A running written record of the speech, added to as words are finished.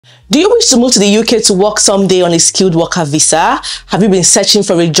Do you wish to move to the UK to work someday on a skilled worker visa? Have you been searching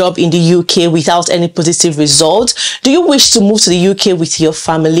for a job in the UK without any positive result? Do you wish to move to the UK with your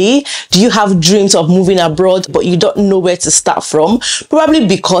family? Do you have dreams of moving abroad but you don't know where to start from? Probably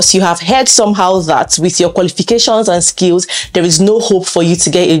because you have heard somehow that with your qualifications and skills, there is no hope for you to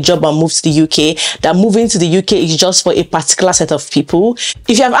get a job and move to the UK, that moving to the UK is just for a particular set of people.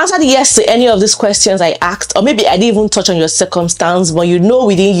 If you have answered yes to any of these questions I asked, or maybe I didn't even touch on your circumstance, but you know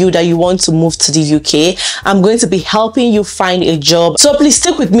within you that you want to move to the UK, I'm going to be helping you find a job. So please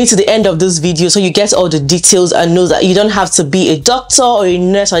stick with me to the end of this video so you get all the details and know that you don't have to be a doctor or a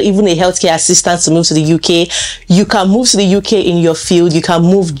nurse or even a healthcare assistant to move to the UK. You can move to the UK in your field. You can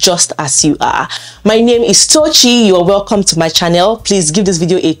move just as you are. My name is Tochi. You are welcome to my channel. Please give this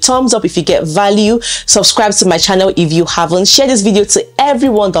video a thumbs up if you get value. Subscribe to my channel if you haven't. Share this video to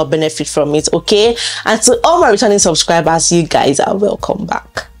everyone that will benefit from it, okay? And to all my returning subscribers, you guys are welcome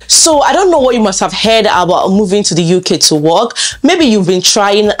back. So I don't know what you must have heard about moving to the UK to work. Maybe you've been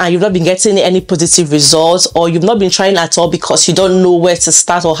trying and you've not been getting any positive results, or you've not been trying at all because you don't know where to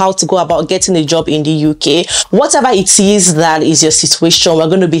start or how to go about getting a job in the UK. Whatever it is that is your situation, we're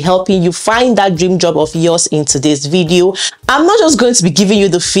going to be helping you find that dream job of yours in today's video. I'm not just going to be giving you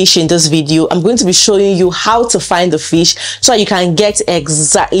the fish in this video. I'm going to be showing you how to find the fish so you can get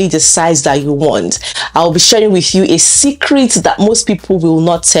exactly the size that you want. I'll be sharing with you a secret that most people will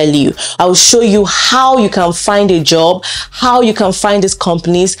not tell you. I will show you how you can find a job, how you can find these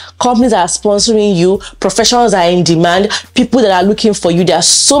companies that are sponsoring you, professionals that are in demand, people that are looking for you. There are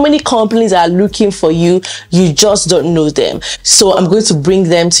so many companies that are looking for you, you just don't know them. So I'm going to bring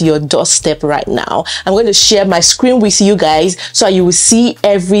them to your doorstep right now. I'm going to share my screen with you guys so you will see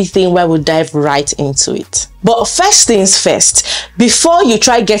everything where we'll dive right into it. But first things first, before you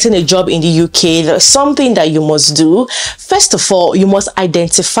try getting a job in the UK, there's something that you must do. First of all, you must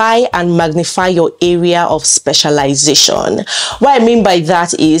identify and magnify your area of specialization. What I mean by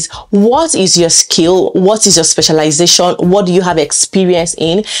that is, what is your skill? What is your specialization? What do you have experience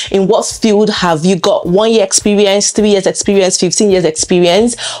in? In what field have you got 1 year experience, 3 years experience, 15 years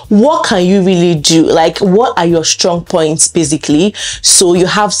experience? What can you really do? Like, what are your strong points basically? So you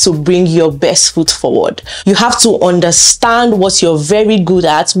have to bring your best foot forward. You have to understand what you're very good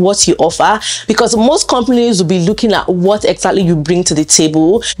at, what you offer, because most companies will be looking at what exactly you bring to the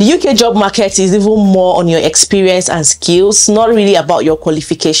table. The UK job market is even more on your experience and skills, not really about your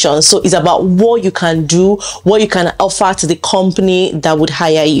qualifications. So it's about what you can do, what you can offer to the company that would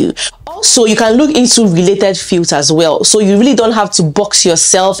hire you. Also, you can look into related fields as well. So you really don't have to box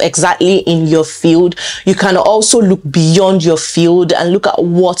yourself exactly in your field. You can also look beyond your field and look at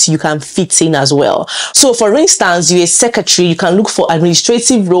what you can fit in as well. So for instance, you're a secretary, you can look for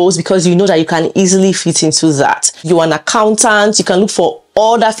administrative roles because you know that you can easily fit into that. You're an accountant, you can look for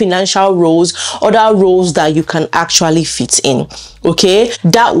other financial roles, other roles that you can actually fit in. Okay,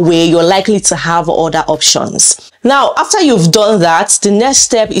 that way you're likely to have other options. Now, after you've done that, the next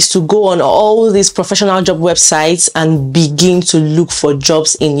step is to go on all these professional job websites and begin to look for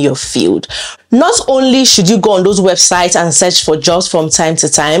jobs in your field. Not only should you go on those websites and search for jobs from time to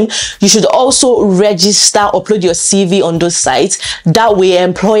time, you should also register, upload your CV on those sites. That way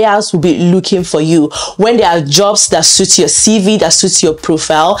employers will be looking for you. When there are jobs that suit your CV, that suits your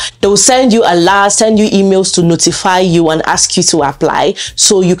profile, they will send you alerts, send you emails to notify you and ask you to apply,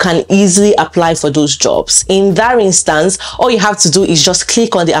 so you can easily apply for those jobs. In that instance, all you have to do is just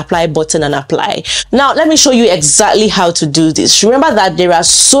click on the apply button and apply. Now, let me show you exactly how to do this. Remember that there are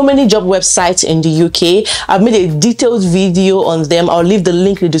so many job websites in the UK. I've made a detailed video on them. I'll leave the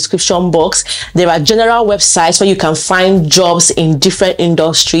link in the description box. There are general websites where you can find jobs in different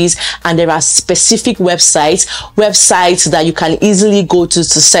industries, and there are specific websites that you can easily go to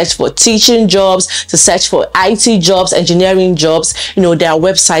search for teaching jobs, to search for IT jobs, engineering jobs. You know, there are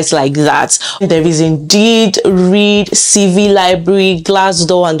websites like that. There is Indeed, Read, CV Library,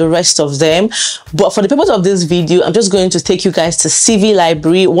 Glassdoor, and the rest of them. But for the purpose of this video, I'm just going to take you guys to CV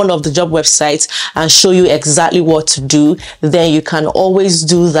Library, one of the job websites, and show you exactly what to do. Then you can always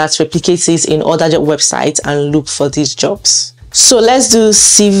do that, replicate it in other job websites and look for these jobs. So let's do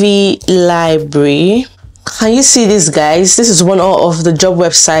CV Library. Can you see this, guys? This is one of the job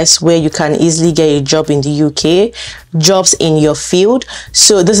websites where you can easily get a job in the UK, jobs in your field.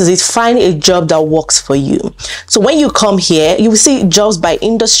 So this is it. Find a job that works for you. So when you come here, you will see jobs by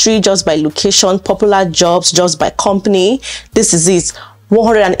industry, jobs by location, popular jobs, jobs by company. This is it.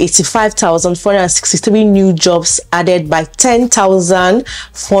 185,463 new jobs added by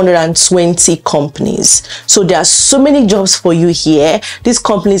 10,420 companies. So there are so many jobs for you here. These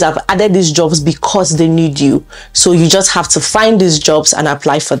companies have added these jobs because they need you. So you just have to find these jobs and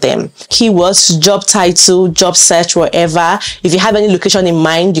apply for them. Keywords, job title, job search, wherever. If you have any location in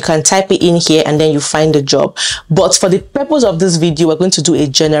mind, you can type it in here and then you find the job. But for the purpose of this video, we're going to do a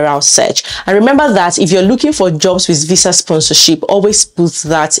general search. And remember that if you're looking for jobs with visa sponsorship, always put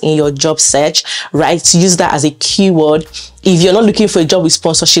that in your job search, right? Use that as a keyword. If you're not looking for a job with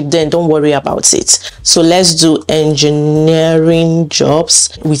sponsorship, then don't worry about it. So let's do engineering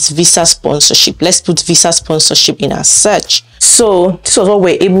jobs with visa sponsorship. Let's put visa sponsorship in our search. So this was what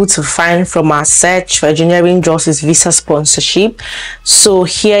we're able to find from our search for engineering jobs with visa sponsorship. So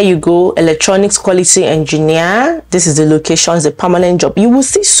here you go, electronics quality engineer. This is the location, it's a permanent job. You will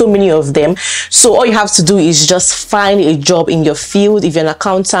see so many of them. So all you have to do is just find a job in your field. If you're an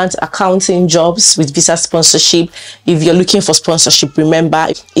accountant, accounting jobs with visa sponsorship. If you're looking for sponsorship, remember,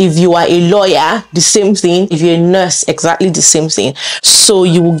 if you are a lawyer, the same thing. If you're a nurse, exactly the same thing. So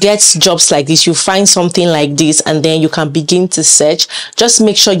you will get jobs like this. You find something like this and then you can begin to search. Just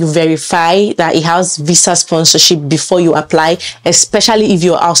make sure you verify that it has visa sponsorship before you apply, especially if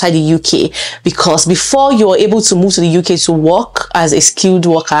you're outside the UK, because before you're able to move to the UK to work as a skilled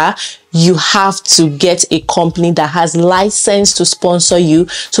worker, you have to get a company that has license to sponsor you.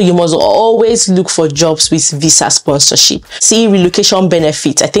 So you must always look for jobs with visa sponsorship. See relocation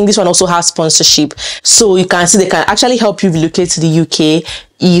benefit. I think this one also has sponsorship. So you can see they can actually help you relocate to the UK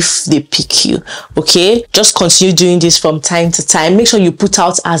if they pick you. Okay, just continue doing this from time to time. Make sure you put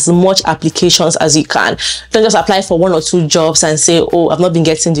out as much applications as you can. Don't just apply for 1 or 2 jobs and say, oh, I've not been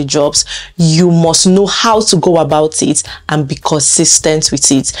getting the jobs. You must know how to go about it and be consistent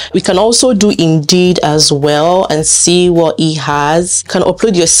with it. We can also do Indeed as well and see what it has. You can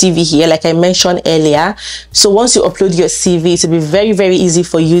upload your CV here like I mentioned earlier. So once you upload your CV, it will be very, very easy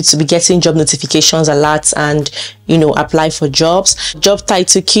for you to be getting job notifications, alerts, and apply for jobs. Job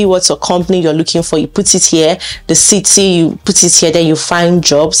title, keywords or company you're looking for, you put it here. The city, you put it here, then you find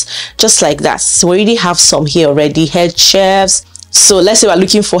jobs just like that. So we already have some here already. Head chefs. So let's say we're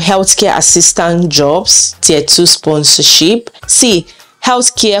looking for healthcare assistant jobs, tier 2 sponsorship. See,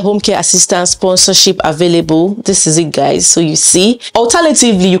 healthcare, home care assistant sponsorship available. This is it, guys. So you see,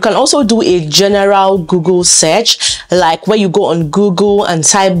 alternatively, you can also do a general Google search, like where you go on Google and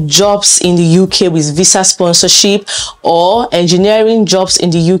type jobs in the UK with visa sponsorship, or engineering jobs in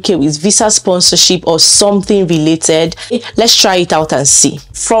the UK with visa sponsorship, or something related. Let's try it out and see.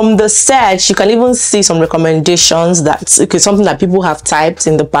 From the search, you can even see some recommendations that, okay, something that people have typed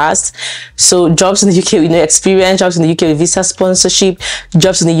in the past. So jobs in the UK with no experience, jobs in the UK with visa sponsorship,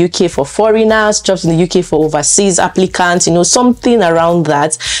 jobs in the UK for foreigners, jobs in the UK for overseas applicants, something around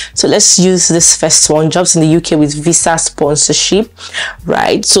that. So let's use this first one, jobs in the UK with visa sponsorship,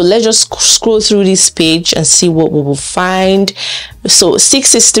 right? So let's just scroll through this page and see what we will find. So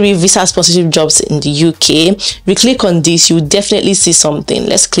 663 visa sponsorship jobs in the UK. If we click on this, you will definitely see something.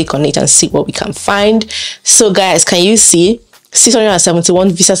 Let's click on it and see what we can find. So guys, can you see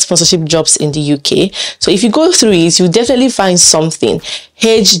 671 visa sponsorship jobs in the UK? So if you go through it, you definitely find something.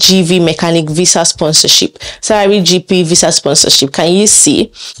 HGV mechanic visa sponsorship, salary GP visa sponsorship. Can you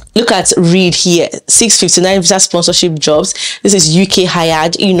see? Look at read here, 659 visa sponsorship jobs. This is UK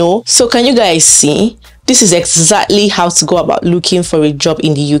hired, So can you guys see? This is exactly how to go about looking for a job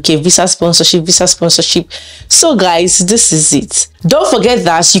in the UK. Visa sponsorship, visa sponsorship. So guys, this is it. Don't forget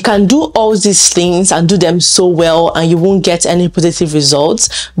that you can do all these things and do them so well and you won't get any positive results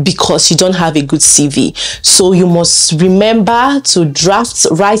because you don't have a good CV. So you must remember to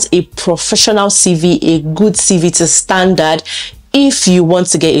write a professional CV, a good CV to standard, if you want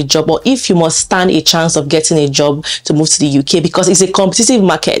to get a job, or if you must stand a chance of getting a job to move to the UK, because it's a competitive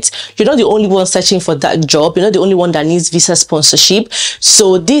market. You're not the only one searching for that job. You're not the only one that needs visa sponsorship.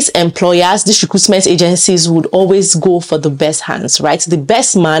 So these employers, these recruitment agencies would always go for the best hands, right? The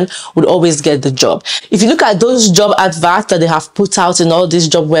best man would always get the job. If you look at those job adverts that they have put out in all these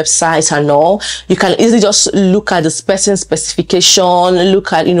job websites and all, you can easily just look at the person specification,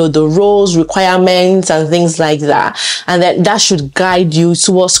 look at, the roles, requirements, and things like that. And that should guide you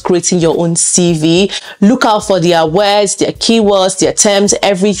towards creating your own CV. Look out for their words, their keywords, their terms,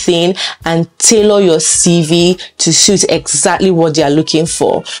 everything, and tailor your CV to suit exactly what they are looking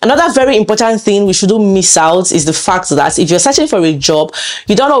for. Another very important thing we shouldn't miss out is the fact that if you're searching for a job,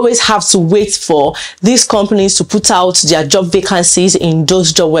 you don't always have to wait for these companies to put out their job vacancies in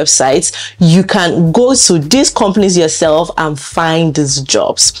those job websites. You can go to these companies yourself and find these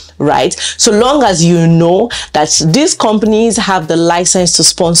jobs, right? So long as you know that these companies have the license to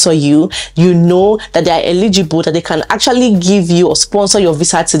sponsor you, you know that they are eligible, that they can actually give you or sponsor your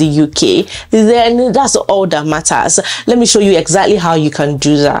visa to the UK, then that's all that matters. Let me show you exactly how you can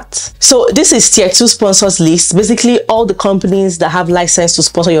do that. So this is tier 2 sponsors list. Basically all the companies that have license to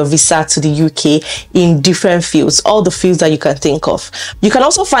sponsor your visa to the UK in different fields, all the fields that you can think of. You can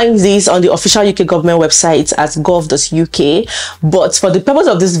also find these on the official UK government website at gov.uk, but for the purpose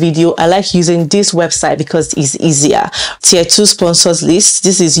of this video, I like using this website because it's easier. Tier 2 sponsors list.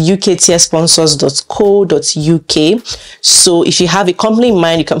 This is uktiersponsors.co.uk. So if you have a company in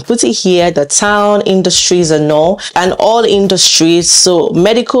mind, you can put it here, the town, industries and all industries. So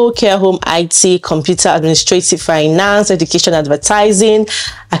medical, care home, IT, computer, administrative, finance, education, advertising,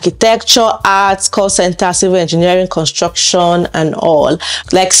 architecture, arts, call center, civil engineering, construction and all.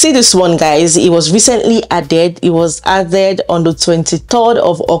 Like, see this one, guys, it was recently added. It was added on the 23rd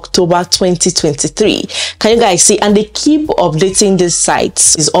of October 2023. Can you guys see? And they keep updating this site.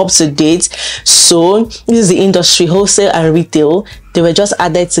 It's up to date. So this is the industry, wholesale and retail. They were just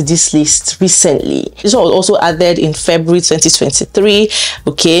added to this list recently. This one was also added in February 2023.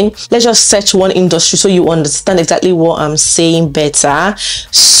 Okay, let's just search one industry so you understand exactly what I'm saying better.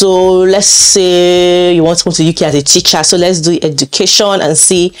 So let's say you want to go to UK as a teacher. So let's do education and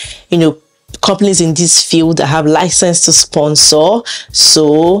see, you know, companies in this field that have license to sponsor.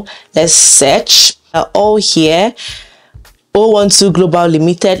 So let's search all here. 012 Global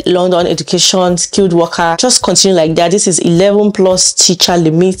Limited, London Education, skilled worker. Just continue like that. This is 11 Plus Teacher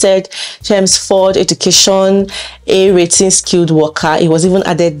Limited, Chelmsford Education, A rating skilled worker. It was even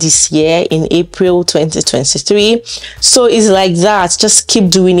added this year in April 2023. So it's like that. Just keep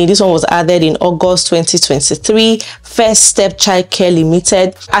doing it. This one was added in August 2023. First Step Childcare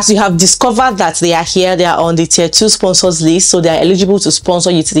Limited. As you have discovered that they are here, they are on the tier 2 sponsors list, so they are eligible to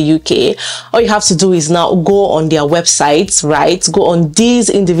sponsor you to the UK. All you have to do is now go on their websites, right? Go on these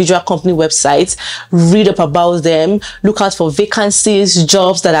individual company websites, read up about them, look out for vacancies,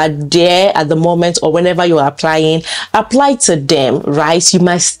 jobs that are there at the moment or whenever you are applying. Apply to them, right? You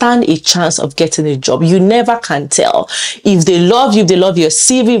might stand a chance of getting a job. You never can tell. If they love you, if they love your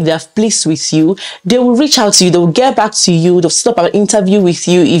CV, if they are pleased with you, they will reach out to you. They will get back to you. They'll set up an interview with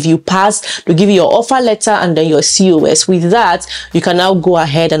you. If you pass, they'll give you your offer letter and then your COS. With that, you can now go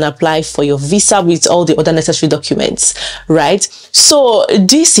ahead and apply for your visa with all the other necessary documents, right? So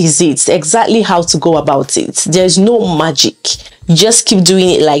this is it, exactly how to go about it. There's no magic. You just keep doing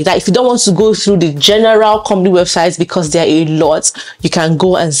it like that. If you don't want to go through the general company websites because there are a lot, you can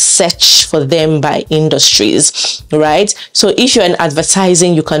go and search for them by industries, right? So if you're in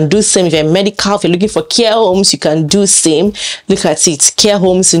advertising, you can do same. If you're in medical, if you're looking for care homes, you can do same. Look at it, care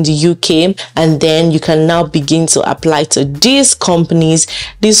homes in the UK, and then you can now begin to apply to these companies.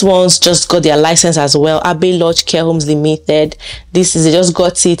 These ones just got their license as well. Abbey Lodge Care Homes Limited. This is, they just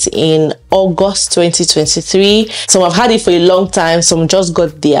got it in August 2023. Some have had it for a long time, some just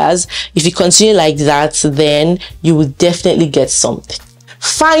got theirs. If you continue like that, then you will definitely get something.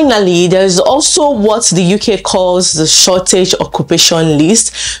 Finally, there is also what the UK calls the shortage occupation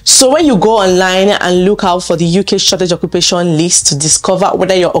list. So when you go online and look out for the UK shortage occupation list to discover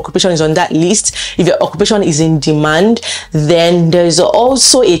whether your occupation is on that list, if your occupation is in demand, then there is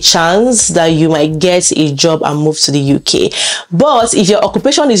also a chance that you might get a job and move to the UK. But if your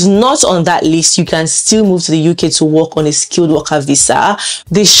occupation is not on that list, you can still move to the UK to work on a skilled worker visa.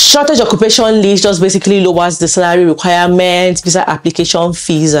 The shortage occupation list just basically lowers the salary requirements, visa application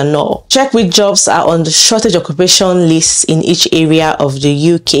fees and all. Check which jobs are on the shortage occupation list in each area of the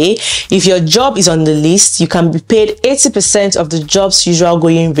UK. If your job is on the list, you can be paid 80% of the job's usual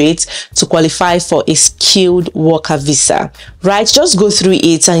going rate to qualify for a skilled worker visa, right? Just go through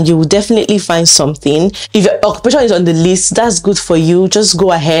it and you will definitely find something. If your occupation is on the list, that's good for you. Just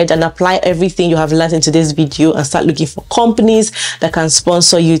go ahead and apply everything you have learned in today's video and start looking for companies that can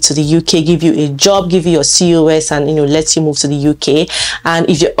sponsor you to the UK, give you a job, give you your COS, and let you move to the UK. And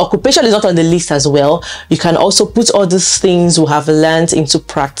if your occupation is not on the list as well, you can also put all these things you have learned into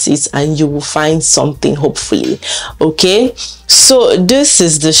practice and you will find something, hopefully. Okay, so this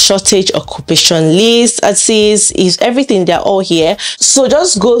is the shortage occupation list. As is everything, they're all here. So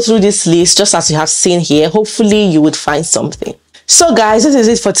just go through this list just as you have seen here. Hopefully you would find something. So guys, this is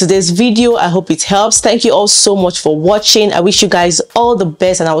it for today's video. I hope it helps. Thank you all so much for watching. I wish you guys all the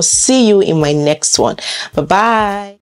best and I will see you in my next one. Bye bye.